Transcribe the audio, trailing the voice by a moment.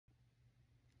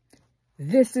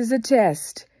This is a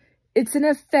test. It's an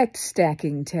effect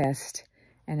stacking test.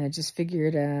 And I just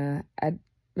figured I'd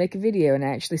make a video and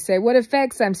actually say what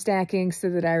effects I'm stacking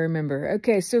so that I remember.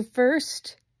 Okay, so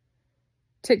first,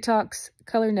 TikTok's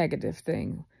color negative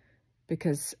thing,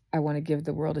 because I want to give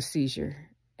the world a seizure.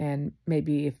 And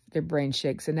maybe if their brain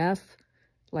shakes enough,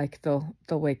 like they'll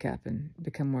wake up and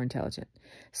become more intelligent.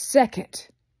 Second,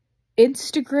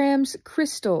 Instagram's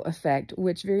crystal effect,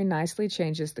 which very nicely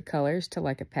changes the colors to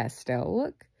like a pastel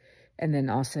look. And then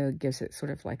also gives it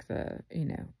sort of like the,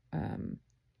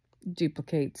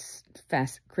 duplicates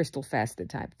crystal faceted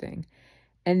type thing.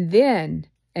 And then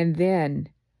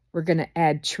we're going to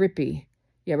add trippy.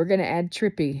 Yeah, we're going to add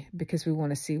trippy because we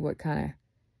want to see what kind of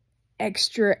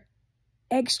extra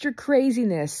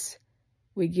craziness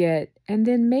we get. And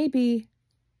then maybe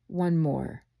one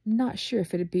more. I'm not sure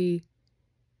if it'd be,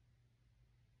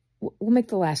 we'll make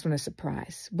the last one a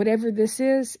surprise. Whatever this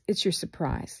is, it's your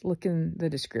surprise. Look in the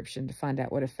description to find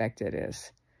out what effect it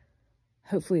is.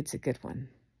 Hopefully it's a good one.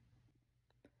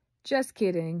 Just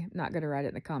kidding. I'm not going to write it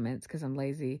in the comments because I'm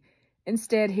lazy.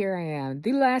 Instead, here I am.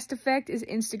 The last effect is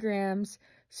Instagram's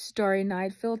Starry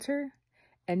Night filter.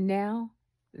 And now,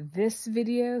 this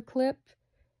video clip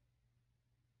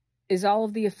is all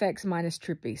of the effects minus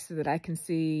trippy so that I can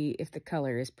see if the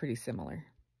color is pretty similar.